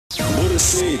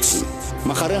Boresetse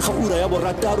magareng ga ura ya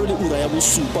borataro le ura ya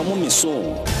bosupa mo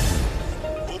mesong.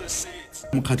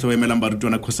 Mokgatlo wa emelang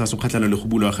Barutwana Cosas o kgatlana le go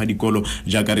bulwa ga dikolo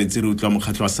jaaka re ntse re utlwa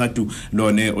mokgatlo wa SATU le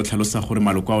one o tlhalosa gore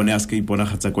maloko a one a se ka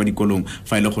iponagatsa kwa dikolong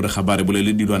fa ile gore ga ba re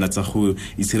bolele dilwana tsa go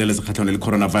isireletsa kgatlhanong le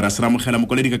coronavirus. Ra amogela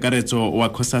mokoledi kakaretso wa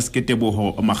Cosas ke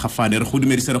Teboho Magafane. Re go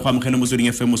dumedisa re go amogela mo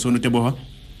Motsweding FM Mosono Teboho.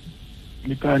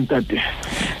 Le ka ntate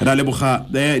ra leboga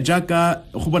jaaka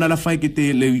go bona la fa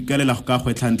ekete le ikalela go ka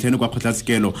go tlhantlhene kwa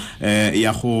kgotlatshekelo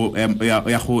ya go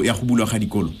bulwa ga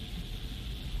dikolo.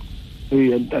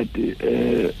 Ntate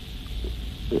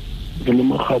re le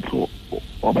mokgatlo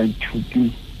wa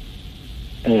baithuti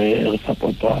re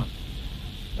supporta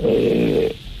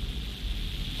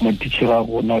matitjhere a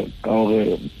rona ka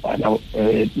gore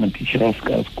matitjhere a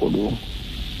ska sekolong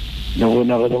le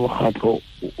rona re le mokgatlo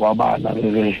wa bana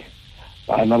re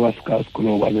bana ba ska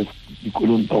sekolong ba le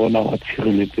dikolong tsa rona ba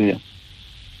tshireletseha.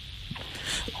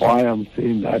 Why I'm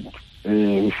saying that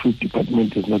the food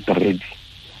department is not ready.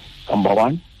 Number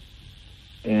one,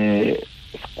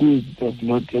 schools have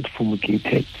not yet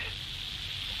fumigated,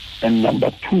 and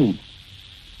number two,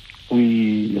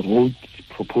 we wrote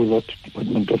proposal to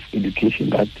Department of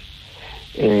Education that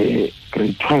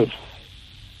grade 12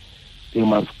 they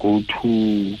must go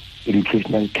to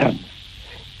educational camps,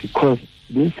 because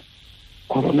this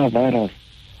coronavirus,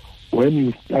 when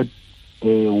you start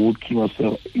working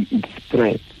yourself, it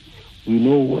spreads. We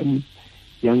know when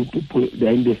young people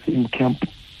they're in the same camp,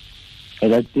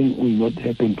 and that thing will not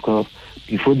happen because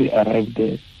before they arrive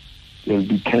there, they'll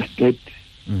be tested.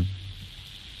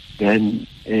 Then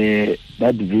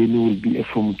that venue will be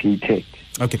fumigated.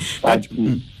 Okay.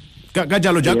 Ka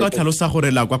jalo jaaka tlhalosa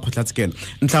gore la kwa kgotlatshekelo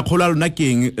ntla kgola lona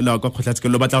keng la kwa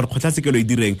kgotlatshekelo batla gore kgotlatshekelo e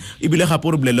direng ebile ga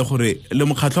po re bolele gore le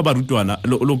mokgatlho ba Barutwana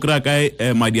lo kra ka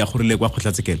madi a gore le kwa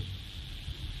kgotlatshekelo.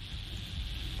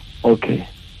 Okay.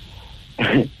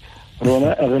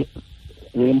 Rona re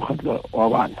mokgatlho wa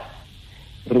bana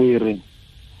re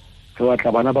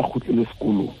batla bana ba khutlele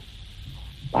sekolo,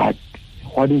 but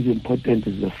what is important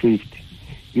is the safety.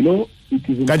 You know, it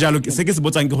is ka jalo se ke se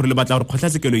botsang ke gore le batla gore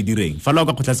kgotlatshekelo e direng fa la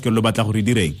ka kgotlatshekelo le batla gore e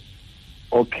direng.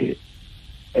 Okay.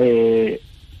 Re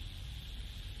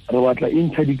batla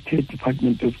interdicted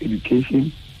Department of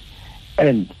Education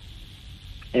and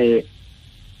e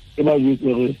ba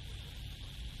yetse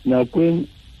na kwen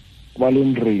ba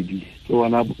leng ready ke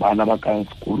wana bana ba ka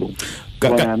sekolo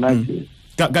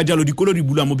ka jalo dikolo di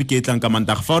bula mo biketlang ka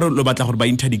mantaga fa lo batla gore ba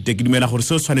interdicte ke dumela gore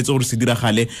se tshwanetse gore se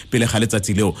diragale pele ga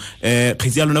letsatsi leo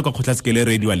kgitsi ya lona ka kgotlatshekelo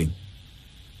re ediwa leng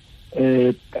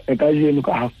ka jeno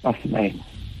ka 9:30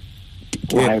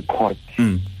 ko high court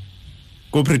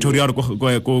ko Pretoria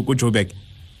ko Joburg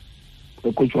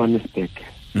ko Johannesburg.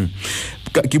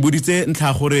 Ke boditse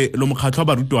ntlha gore lo mokgatlho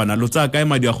wa Barutwana lo tsa kae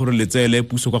madi a gore le tsele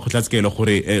puso kwa kgotlatshekelo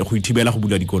gore go ithibela go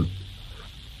bula dikolo.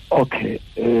 Okay,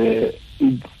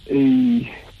 it's a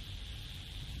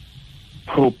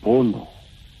pro bono.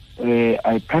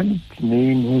 I can't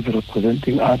name who's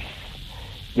representing us.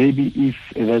 Maybe if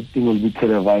that thing will be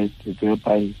televised,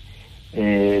 whereby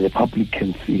the public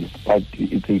can see it, but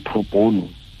it's a pro bono.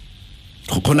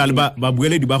 Khona le ba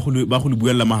bueledi ba go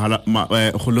buella mahala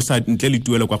go lo sa ntle le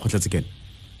tuelo kwa kgotlatshekelo.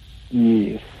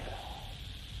 Yes.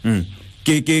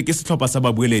 Ke setlhopha sa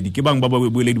ba bueledi ke bang ba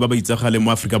bueledi ba itsagale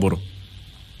mo Afrika Borwa.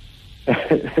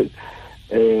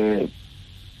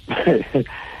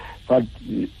 But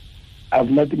I've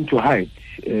nothing to hide.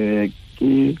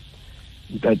 Ke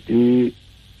ntate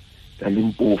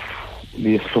Limpofu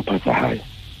le setlhopha sa hae.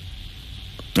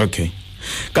 Okay.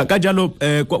 Ka jalo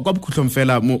kwa bokhutlong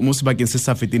fela mo sebakeng se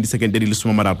sa feteng di second di le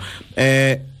 13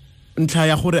 ntlha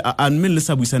ya gore a mme le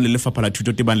sa buisana le Lefapha la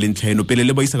Thuto Tebang le ntlhaeno pele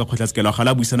le ba isa ka kgotlatshekelo ga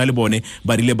la buisana le bone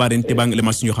ba rile ba reng Tebang le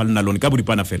masenyo ga lona lone ka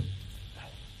boripana fela.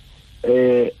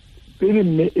 Pele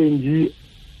mme NG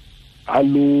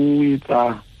alo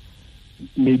itsa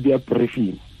media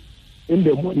briefing in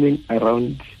the morning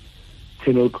around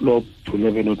 10 o'clock to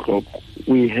 11 o'clock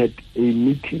we had a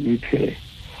meeting with her.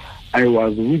 I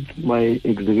was with my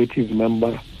executive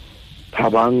member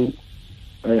Thabang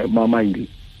Mamandi.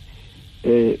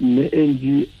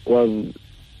 NG was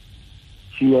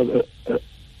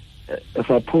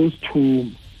supposed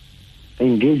to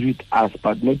engage with us,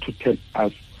 but not to tell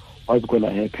us what's going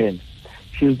to happen.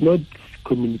 She's not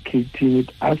communicating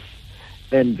with us,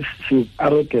 and she's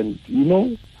arrogant. You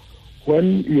know,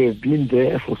 when you have been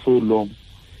there for so long,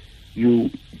 you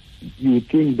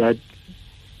think that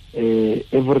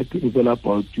everything is all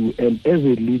about you, and as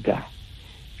a leader,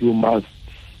 you must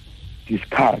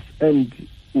discuss. And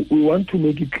we want to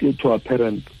make it clear to our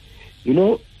parents, you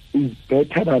know, it's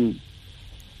better than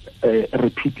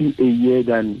repeating a year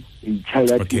than a child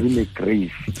that Okay. is in a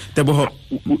grave. Teboho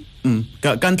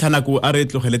ka ntlha nako a re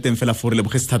tlogele teng fela for le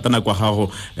bogese thata nako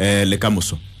gago le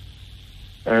kamoso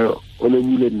O le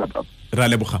bule nna papa. ra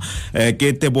leboga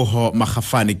ke Teboho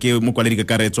Magafane ke mokwaledi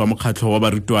kakaretso wa mokgatlho wa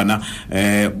Barutwana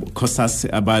Cosas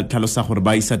ba tlhalosa gore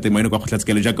ba isa temo eno kwa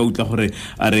kgotlatshekelo jaaka utla gore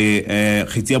a re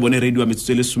kgetsi ya bone radio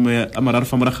metsotso le 13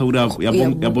 fa mora gaura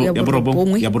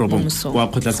ya borobong kwa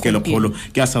kgotlatshekelo kgolo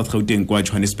ke a South Gauteng kwa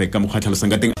Johannesburg ka mokgatlho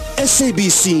ka teng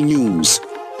SABC News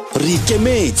re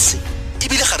ikemetse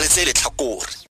ebile ga re tse le tlhakore